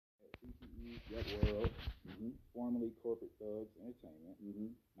Yep, world. Formerly Corporate Thugs Entertainment.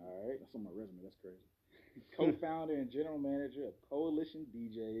 All right. That's on my resume. That's crazy. Co-founder and general manager of Coalition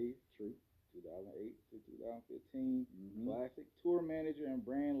DJs. True. 2008 to 2015. Classic tour manager and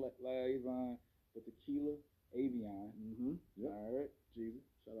brand liaison for Tequila Avion. Yep. All right. Jesus.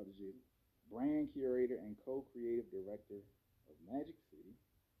 Shout out to Jesus. Brand curator and co-creative director of Magic City.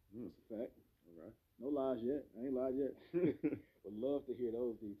 That's a fact. All right. No lies yet. I ain't lied yet. Would love to hear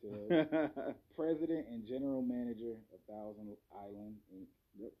those details. President and general manager of Thousand Island Inc.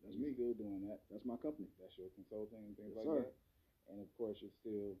 Yep, that's You me. still doing that? That's my company. That's your consulting and things Yes, like sir. that. And of course, you're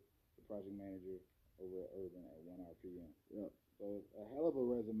still the project manager over at Urban at 1RPM. Yep. So it's a hell of a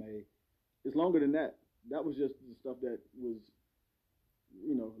resume. It's longer than that. That was just the stuff that was,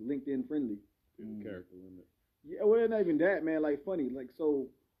 LinkedIn friendly. Character limit. Yeah, well, not even that, man. Like, funny. Like, so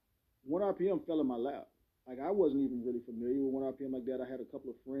 1RPM fell in my lap. Like, I wasn't even really familiar with 1RPM like that. I had a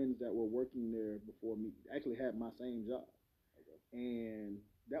couple of friends that were working there before me, actually had my same job. Okay. And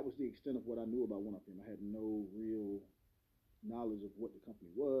that was the extent of what I knew about 1RPM. I had no real knowledge of what the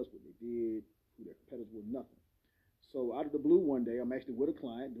company was, what they did, who their competitors were, nothing. So out of the blue one day, I'm actually with a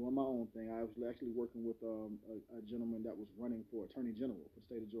client doing my own thing. I was actually working with a gentleman that was running for Attorney General for the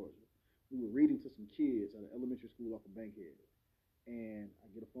state of Georgia. We were reading to some kids at an elementary school off of Bankhead. And I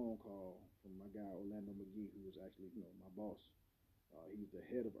get a phone call from my guy, Orlando McGee, who was actually, my boss. He's the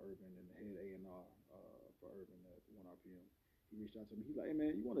head of Urban and the head A&R for Urban at 1RPM. He reached out to me. He's like, hey,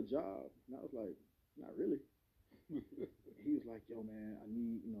 man, you want a job? And I was like, not really. He was like, yo, man, I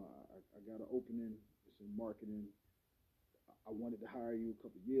need, I got an opening. It's in marketing. I wanted to hire you a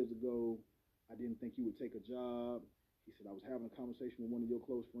couple of years ago. I didn't think you would take a job. He said, I was having a conversation with one of your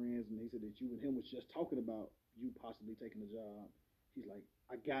close friends, and he said that you and him was just talking about you possibly taking a job. He's like,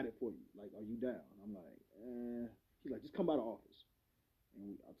 I got it for you. Like, are you down? I'm like, He's like, just come by the office.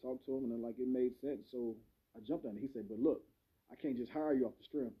 And I talked to him, and then, it made sense. So I jumped on it. He said, but look, I can't just hire you off the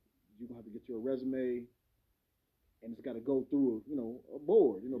strength. You're going to have to get your resume, and it's got to go through, a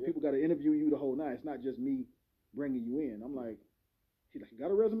board. People got to interview you the whole night. It's not just me bringing you in. I'm like, he's like, you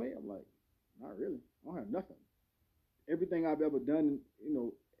got a resume? I'm like, not really. I don't have nothing. Everything I've ever done,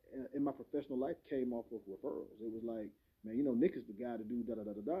 in my professional life came off of referrals. It was like, man, Nick is the guy to do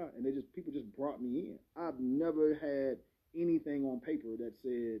da-da-da-da-da. And people just brought me in. I've never had anything on paper that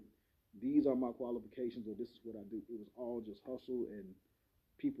said, these are my qualifications or this is what I do. It was all just hustle and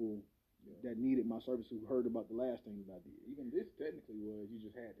people that needed my service who heard about the last thing that I did. Even this technically was you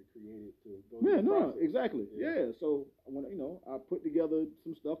just had to create it to go Yeah, through the no, process. exactly. Yeah. So when I put together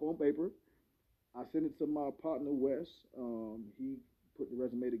some stuff on paper, I sent it to my partner Wes. He put the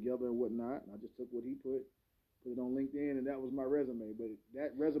resume together and whatnot, and I just took what he put it on LinkedIn, and that was my resume. But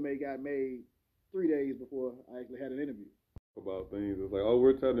that resume got made 3 days before I actually had an interview. About things, it's like, oh,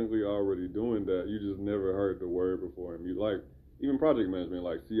 we're technically already doing that. You just never heard the word before. And you like even project management,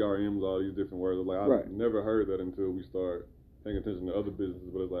 like CRMs, all these different words. Like I never heard that until we start paying attention to other businesses.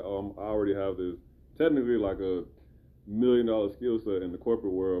 But it's like, oh, I already have this technically like a $1 million skill set in the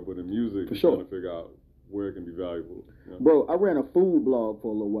corporate world, but in music, for sure, trying to figure out where it can be valuable. Bro, I ran a food blog for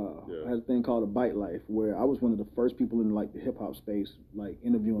a little while. Yeah. I had a thing called A Bite Life, where I was one of the first people in the hip hop space,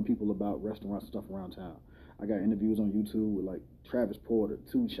 interviewing people about restaurants and stuff around town. I got interviews on YouTube with Travis Porter,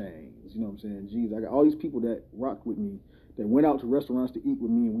 2 Chainz, you know what I'm saying? Jeez, I got all these people that rocked with me, that went out to restaurants to eat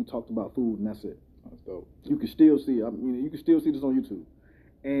with me, and we talked about food, and that's it. That's dope. You can still see it. You can still see this on YouTube.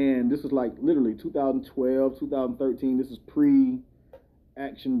 And this is literally 2012, 2013. This is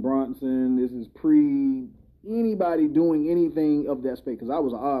pre-Action Bronson. This is pre-anybody doing anything of that space, because I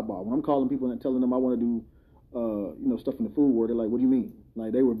was an oddball. When I'm calling people and telling them I want to do stuff in the food world, they're like, what do you mean?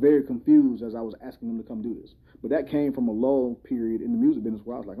 They were very confused as I was asking them to come do this. But that came from a lull period in the music business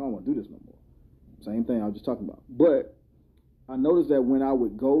where I was like, I don't want to do this no more. Same thing I was just talking about. But I noticed that when I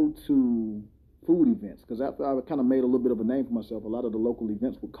would go to food events, because after I kind of made a little bit of a name for myself, a lot of the local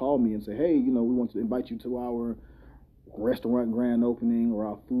events would call me and say, hey, we want to invite you to our restaurant grand opening or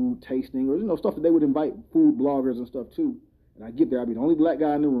our food tasting, or stuff that they would invite food bloggers and stuff to. And I get there, I'd be the only black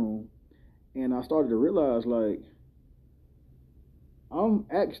guy in the room, and I started to realize I'm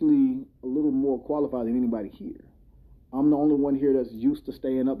actually a little more qualified than anybody here. I'm the only one here that's used to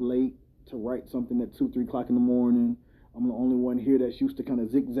staying up late to write something at 2, 3 o'clock in the morning. I'm the only one here that's used to kind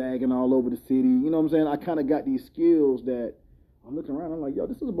of zigzagging all over the city. You know what I'm saying? I kind of got these skills that I'm looking around. I'm like, yo,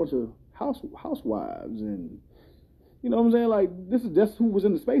 this is a bunch of housewives, and you know what I'm saying? This is just who was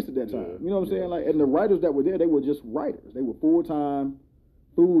in the space at that time. You know what I'm saying? And the writers that were there, they were just writers. They were full-time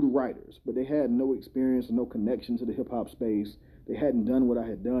food writers, but they had no experience and no connection to the hip hop space. They hadn't done what I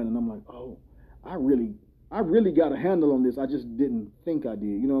had done, and I'm like, oh, I really I really got a handle on this. I just didn't think I did.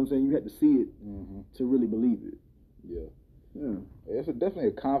 You know what I'm saying? You had to see it to really believe it. Yeah. It's definitely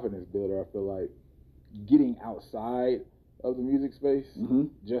a confidence builder. I feel like getting outside of the music space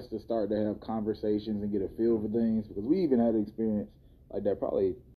just to start to have conversations and get a feel for things, because we even had an experience like that probably